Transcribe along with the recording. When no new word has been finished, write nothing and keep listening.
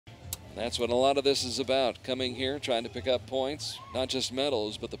That's what a lot of this is about, coming here, trying to pick up points, not just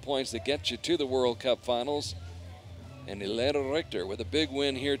medals, but the points that get you to the World Cup finals. And Ayano Richter with a big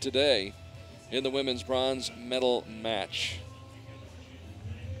win here today in the women's bronze medal match.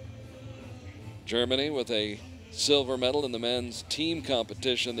 Germany with a silver medal in the men's team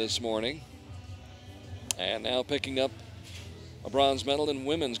competition this morning. And now picking up a bronze medal in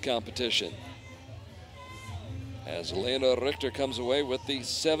women's competition, as Ayano Richter comes away with the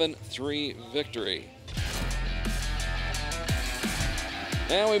 7-3 victory.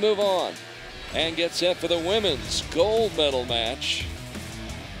 Now we move on and get set for the women's gold medal match.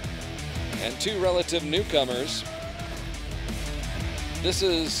 And two relative newcomers. This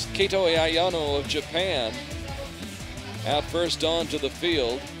is Kato Ayano of Japan, out first onto the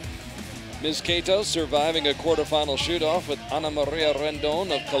field. Ms. Kato surviving a quarterfinal shoot-off with Ana Maria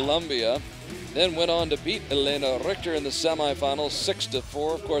Rendon of Colombia, then went on to beat Ayano Richter in the semifinals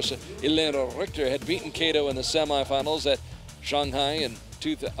 6-4. Of course, Ayano Richter had beaten Kato in the semifinals at Shanghai in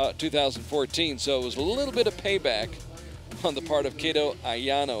 2014, so it was a little bit of payback on the part of Kato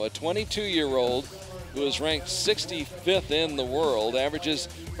Ayano, a 22-year-old who is ranked 65th in the world, averages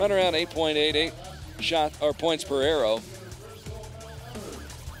right around 8.88 points per arrow,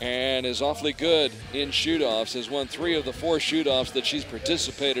 and is awfully good in shoot-offs, has won 3 of the 4 shoot-offs that she's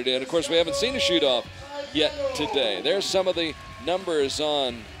participated in. Of course, we haven't seen a shoot-off yet today. There's some of the numbers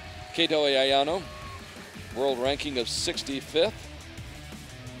on Kato Ayano, world ranking of 65th.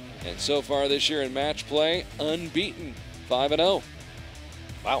 And so far this year in match play, unbeaten, 5-0.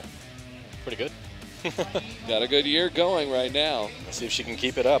 Wow, pretty good. Got a good year going right now. Let's see if she can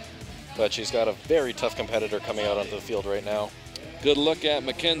keep it up. But she's got a very tough competitor coming out onto the field right now. Good look at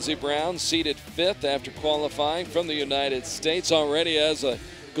Mackenzie Brown, seated 5th after qualifying from the United States. Already has a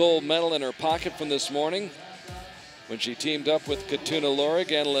gold medal in her pocket from this morning when she teamed up with Katuna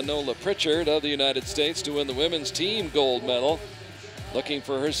Lorig and Lenola Pritchard of the United States to win the women's team gold medal, looking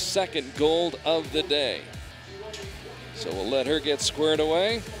for her 2nd gold of the day. So we'll let her get squared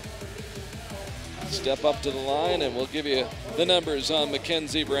away, step up to the line, and we'll give you the numbers on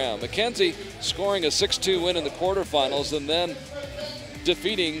Mackenzie Brown. Mackenzie scoring a 6-2 win in the quarterfinals and then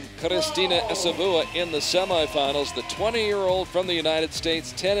defeating Cristina Esabua in the semifinals. The 20-year-old from the United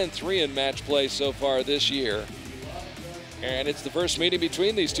States, 10-3 in match play so far this year. And it's the first meeting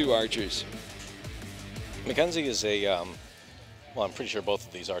between these two archers. Mackenzie is a, well, I'm pretty sure both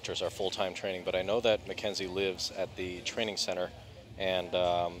of these archers are full-time training, but I know that Mackenzie lives at the training center and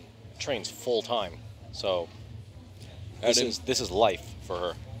trains full-time. So this is life for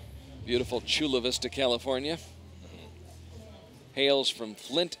her. Beautiful Chula Vista, California. Hails from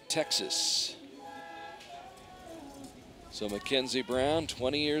Flint, Texas. So Mackenzie Brown,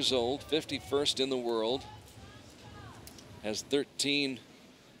 20 years old, 51st in the world, has 13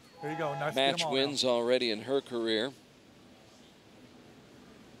 match wins already in her career.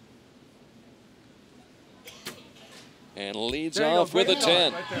 And leads off with a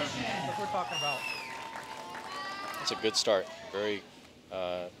 10. Right there. That's what we're talking about. That's a good start. Very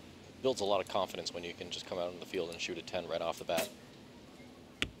builds a lot of confidence when you can just come out on the field and shoot a 10 right off the bat.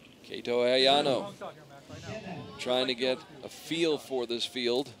 Kato Ayano trying to get a feel for this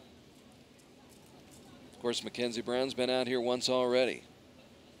field. Of course, Mackenzie Brown's been out here once already.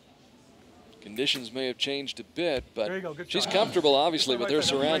 Conditions may have changed a bit, but she's comfortable, obviously, with her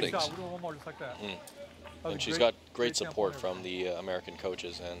surroundings. And she's got great support from the American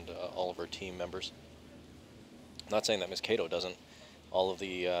coaches and all of her team members. I'm not saying that Miss Kato doesn't. All of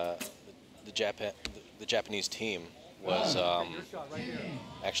the Japanese team was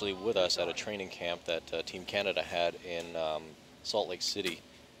actually with us at a training camp that Team Canada had in Salt Lake City.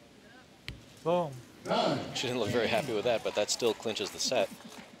 Boom. She didn't look very happy with that, but that still clinches the set.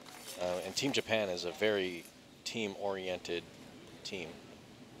 And Team Japan is a very team-oriented team.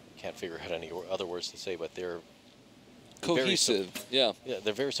 Can't figure out any other words to say, but they're cohesive. Yeah,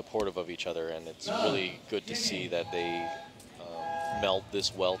 they're very supportive of each other, and it's really good to see that they meld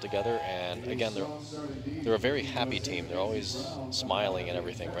this well together. And again, they're a very happy team. They're always smiling and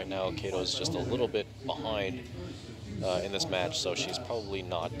everything. Right now, Kato's just a little bit behind in this match, so she's probably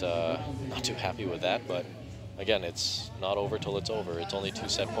not too happy with that. But again, it's not over till it's over. It's only 2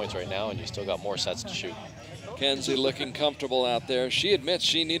 set points right now, and you still got more sets to shoot. Mackenzie looking comfortable out there. She admits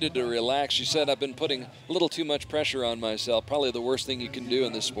she needed to relax. She said, I've been putting a little too much pressure on myself. Probably the worst thing you can do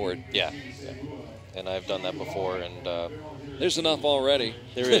in this sport. Yeah. And I've done that before, and there's enough already.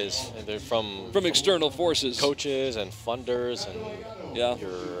 There is. And they're from external forces, coaches and funders and your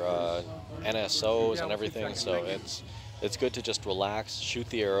NSOs and everything. So it's good to just relax, shoot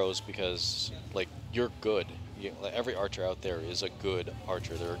the arrows, because like you're good. every archer out there is a good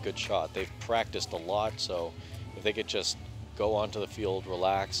archer. They're a good shot. They've practiced a lot, so if they could just go onto the field,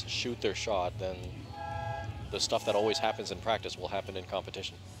 relax, shoot their shot, then the stuff that always happens in practice will happen in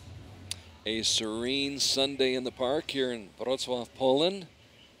competition. A serene Sunday in the park here in Wroclaw, Poland.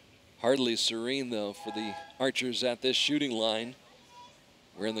 Hardly serene, though, for the archers at this shooting line.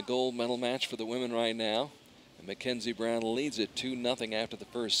 We're in the gold medal match for the women right now. And Mackenzie Brown leads it 2-0 after the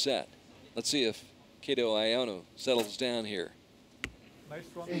first set. Let's see if Kato Ayano settles down here. Nice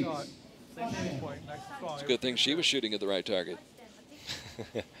strong shot. Same point. Nice strong. It's a good thing she was shooting at the right target.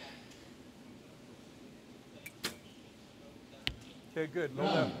 Okay, good. Low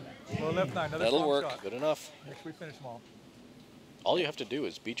left. Low left 9. Another That'll strong work. shot. Good enough. Make sure we finish them all. All you have to do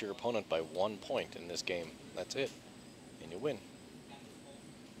is beat your opponent by 1 point in this game. That's it. And you win.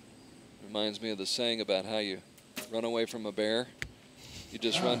 Reminds me of the saying about how you run away from a bear. You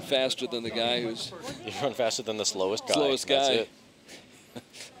just run faster than the guy who's... You run faster than the slowest guy. Slowest That's guy. it.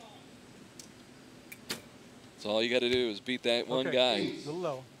 So all you got to do is beat that one guy. A little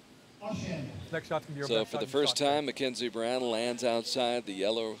low. Next shot's gonna be your So best for shot the you first shot. time, Mackenzie Brown lands outside the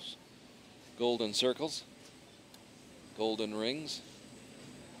yellow golden circles, golden rings.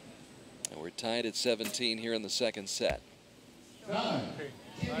 And we're tied at 17 here in the second set. Okay.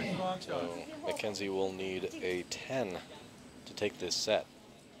 Nice strong shot. So Mackenzie will need a 10 to take this set.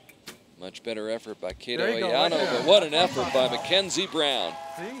 Much better effort by Kato There you go, Ayano, right there. but what an effort by Mackenzie Brown.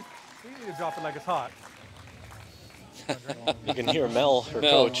 See? You need to drop it like it's hot. You can hear Mel, her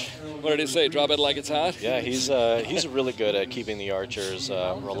Mel, coach. what did he say? Drop it like it's hot? Yeah, he's really good at keeping the archers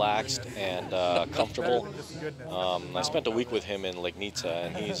relaxed and comfortable. I spent a week with him in Legnica,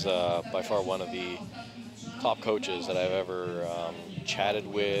 and he's by far one of the top coaches that I've ever chatted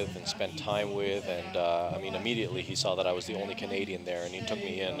with and spent time with. And I mean, immediately he saw that I was the only Canadian there, and he took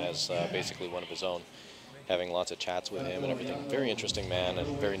me in as basically one of his own, having lots of chats with him and everything. Very interesting man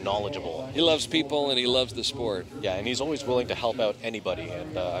and very knowledgeable. He loves people and he loves the sport. Yeah, and he's always willing to help out anybody.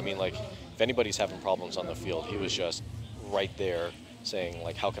 And I mean, like, if anybody's having problems on the field, he was just right there saying,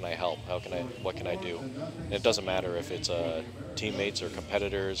 like, how can I help? What can I do? And it doesn't matter if it's teammates or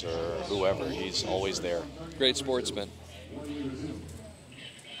competitors or whoever, he's always there. Great sportsman.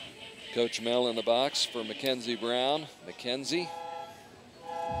 Coach Mel in the box for Mackenzie Brown. Mackenzie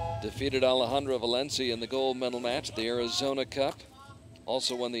defeated Alejandra Valencia in the gold medal match at the Arizona Cup.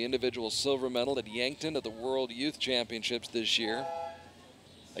 Also won the individual silver medal at Yankton at the World Youth Championships this year.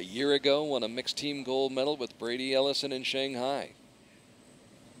 A year ago, won a mixed team gold medal with Brady Ellison in Shanghai.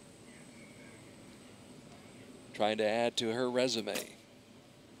 Trying to add to her resume.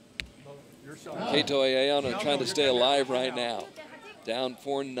 Kato Ayano trying to stay alive right now. Down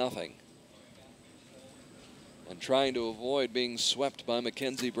 4-0. And trying to avoid being swept by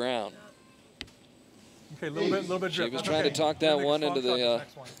Mackenzie Brown. Okay, a little bit She drip. was That's trying to okay. talk We'll that make a one strong into shot the this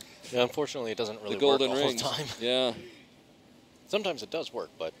next one. Yeah, unfortunately, it doesn't really the work golden all rings. the time. Yeah. Sometimes it does work,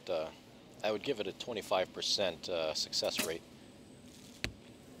 but I would give it a 25% success rate.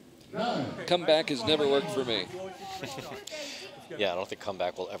 Comeback has never worked for me. Yeah, I don't think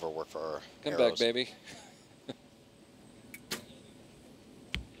comeback will ever work for her. Come arrows. back, baby.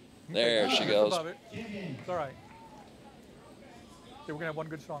 There she goes. Above it. It's all right. Okay, we're going to have one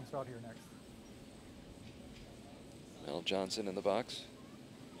good strong shot here next. Mel Johnson in the box.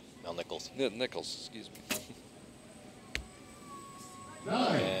 Mel Nichols. Nichols, excuse me.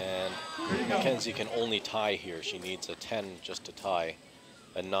 And Mackenzie can only tie here. She needs a 10 just to tie.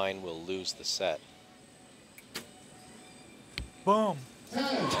 A 9 will lose the set. Boom.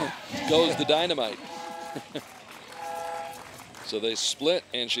 Goes the dynamite. So they split,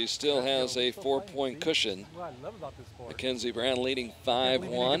 and she still has a 4-point cushion. What I love about this sport. Mackenzie Brown leading I can't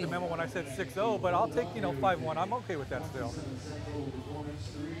believe you didn't get the 5-1. memo when I said 6-0, but I'll take, 5-1. I'm okay with that still.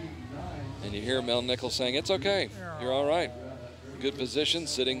 And you hear Mel Nichols saying, it's okay, you're all right. Good position,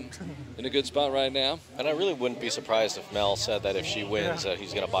 sitting in a good spot right now. And I really wouldn't be surprised if Mel said that if she wins, that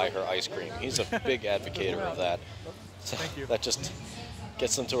he's going to buy her ice cream. He's a big advocate of that. So Thank you. that just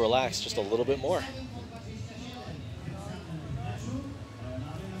gets them to relax just a little bit more.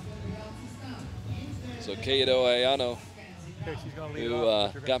 So Kato Ayano, Okay, she's going to lead it who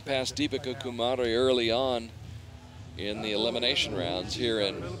off, but you're gonna got finish past it Deepika right now. Kumari early on in the elimination rounds here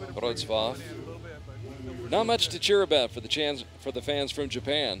in Wrocław. Not much to cheer about for the fans from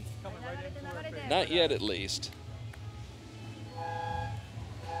Japan. Not yet, at least.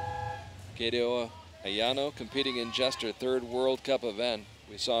 Kato Ayano competing in just her third World Cup event.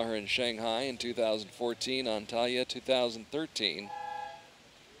 We saw her in Shanghai in 2014, Antalya 2013.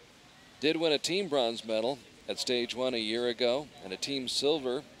 Did win a team bronze medal at stage 1 a year ago and a team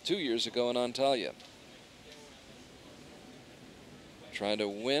silver 2 years ago in Antalya. trying to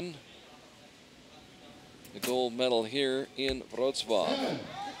win the gold medal here in Wroclaw.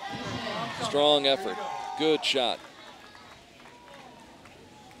 Strong effort. Good shot.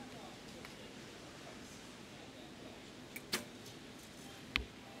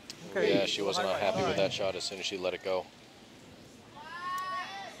 Okay. Yeah, she was not happy with that shot as soon as she let it go.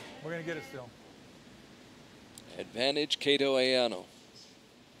 We're going to get it still. Advantage, Kato Ayano.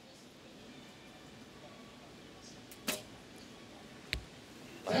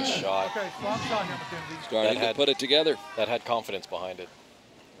 Nice shot. Okay, strong shot here, Mackenzie. Starting to put it together. That had confidence behind it.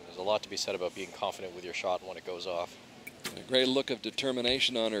 There's a lot to be said about being confident with your shot when it goes off. A great look of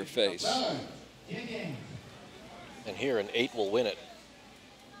determination on her face. And here an 8 will win it.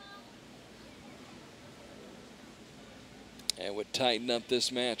 And would tighten up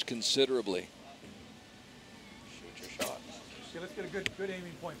this match considerably. Shoot your shot. Okay, let's get a good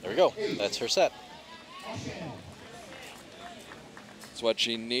aiming point. There we go. That's her set. That's what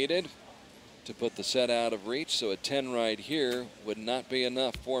she needed to put the set out of reach. So a 10 right here would not be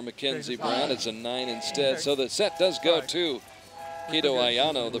enough for Mackenzie Brown. It's a 9 instead. So the set does go to Kato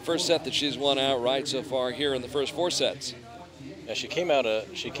Ayano, the first set that she's won outright so far here in the first 4 sets. Yeah, she came out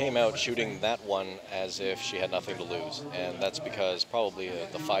shooting that one as if she had nothing to lose, and that's because probably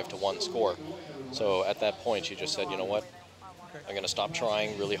the 5-1 score. So at that point, she just said, you know what, I'm going to stop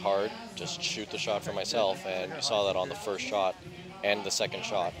trying really hard, just shoot the shot for myself, and you saw that on the first shot and the second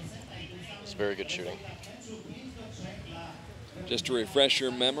shot. It's very good shooting. Just to refresh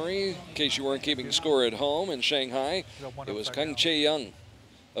your memory, in case you weren't keeping score at home in Shanghai, it was Kang Chae-young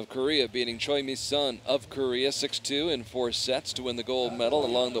of Korea beating Choi Mi-sun of Korea 6-2 in 4 sets to win the gold medal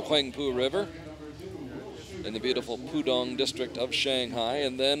along the Huangpu River in the beautiful Pudong district of Shanghai.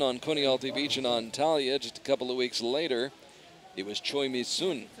 And then on Konyaaltı Beach in Antalya just a couple of weeks later, it was Choi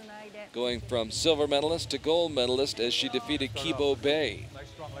Mi-sun going from silver medalist to gold medalist as she defeated Kibo Bae.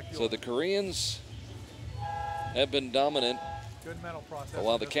 So the Koreans have been dominant. But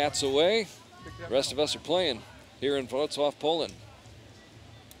while the cat's away, the rest of us are playing here in Wrocław, Poland.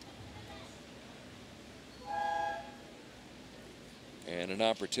 And an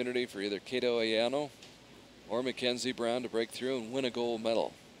opportunity for either Kato Ayano or Mackenzie Brown to break through and win a gold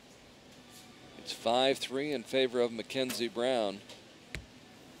medal. It's 5-3 in favor of Mackenzie Brown.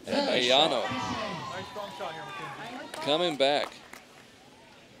 And Ayano coming back.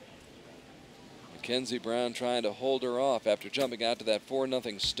 Mackenzie Brown trying to hold her off after jumping out to that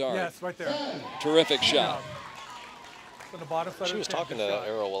 4-0 start. Yes, right there. Terrific shot. From the bottom side She was talking to that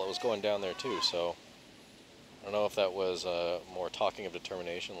arrow while it was going down there too, so I don't know if that was more talking of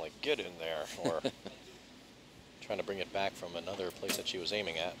determination, like get in there, or trying to bring it back from another place that she was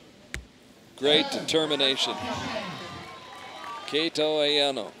aiming at. Great determination. Kato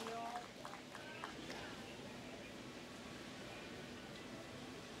Ayano.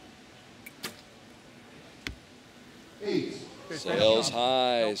 Sails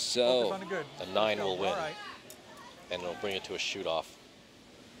high, so the 9 will win, and it'll bring it to a shoot-off.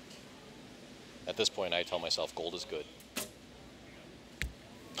 At this point, I tell myself gold is good.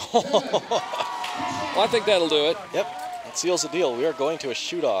 Well, I think that'll do it. Yep, that seals the deal. We are going to a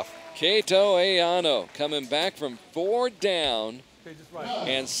shoot-off. Kato Ayano coming back from 4 down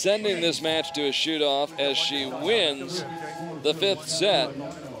and sending this match to a shoot-off as she wins the 5th set,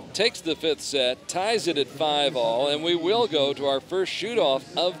 takes the 5th set, ties it at 5-all, and we will go to our first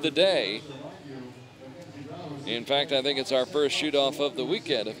shoot-off of the day. In fact, I think it's our first shoot-off of the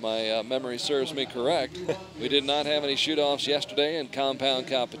weekend, if my memory serves me correct. We did not have any shoot-offs yesterday in compound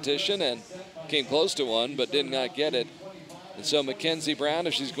competition and came close to one, but did not get it. And so Mackenzie Brown,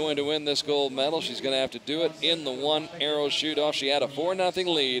 if she's going to win this gold medal, she's going to have to do it in the 1-arrow shoot-off. She had a 4-0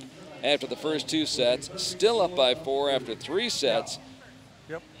 lead after the first 2 sets, still up by 4 after 3 sets.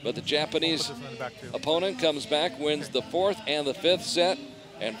 But the Japanese opponent comes back, wins the 4th and the 5th set,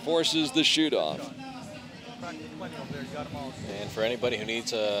 and forces the shoot-off. And for anybody who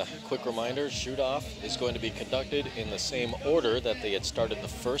needs a quick reminder, shoot-off is going to be conducted in the same order that they had started the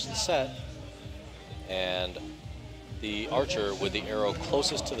first set. And the archer with the arrow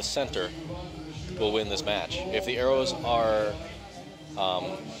closest to the center will win this match. If the arrows are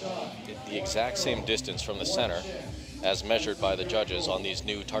the exact same distance from the center as measured by the judges on these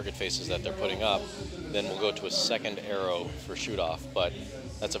new target faces that they're putting up, then we'll go to a second arrow for shoot-off. But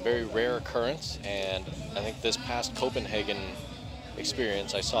that's a very rare occurrence, and I think this past Copenhagen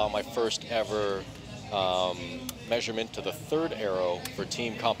experience, I saw my first ever measurement to the 3rd arrow for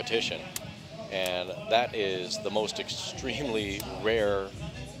team competition. And that is the most extremely rare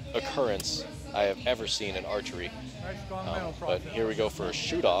occurrence I have ever seen in archery. Nice strong mental But process. here we go for a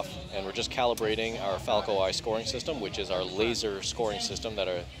shoot-off, and we're just calibrating our Falco Eye scoring system, which is our laser scoring system that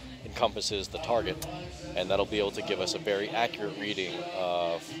encompasses the target, and that'll be able to give us a very accurate reading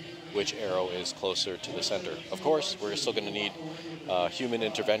of which arrow is closer to the center. Of course, we're still going to need human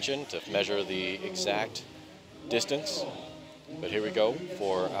intervention to measure the exact distance, but here we go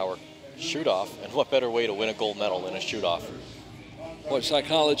for our shoot-off, and what better way to win a gold medal than a shoot-off? Boy,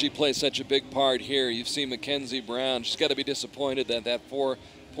 psychology plays such a big part here. You've seen Mackenzie Brown. She's got to be disappointed that that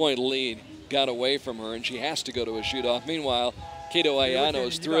 4-point lead got away from her, and she has to go to a shoot-off. Meanwhile, Kato Ayano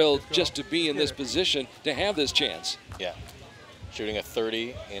is thrilled just to be in this position to have this chance. Yeah, shooting a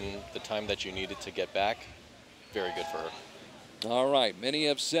 30 in the time that you needed to get back, very good for her. All right, many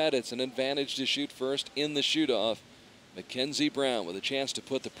have said it's an advantage to shoot first in the shoot-off. Mackenzie Brown with a chance to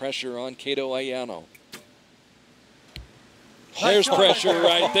put the pressure on Kato Ayano. There's pressure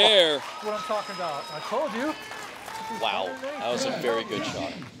right there. That's what I'm talking about. I told you. Wow, that was a very good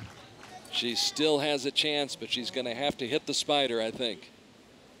shot. She still has a chance, but she's going to have to hit the spider, I think.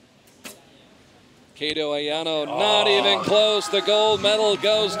 Kato Ayano, not even close. The gold medal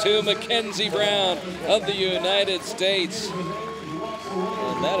goes to Mackenzie Brown of the United States.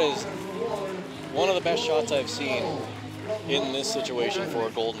 And that is one of the best shots I've seen in this situation for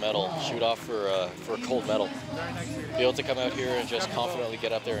a gold medal. Shoot off for a gold medal. Be able to come out here and just confidently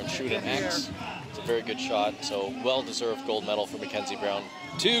get up there and shoot an X. It's a very good shot. So well-deserved gold medal for Mackenzie Brown.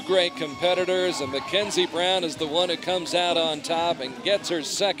 Two great competitors, and Mackenzie Brown is the one who comes out on top and gets her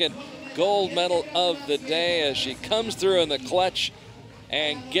second gold medal of the day as she comes through in the clutch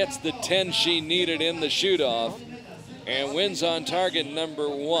and gets the 10 she needed in the shoot-off and wins on target number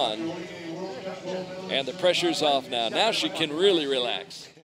 1. And the pressure's off now. Now she can really relax.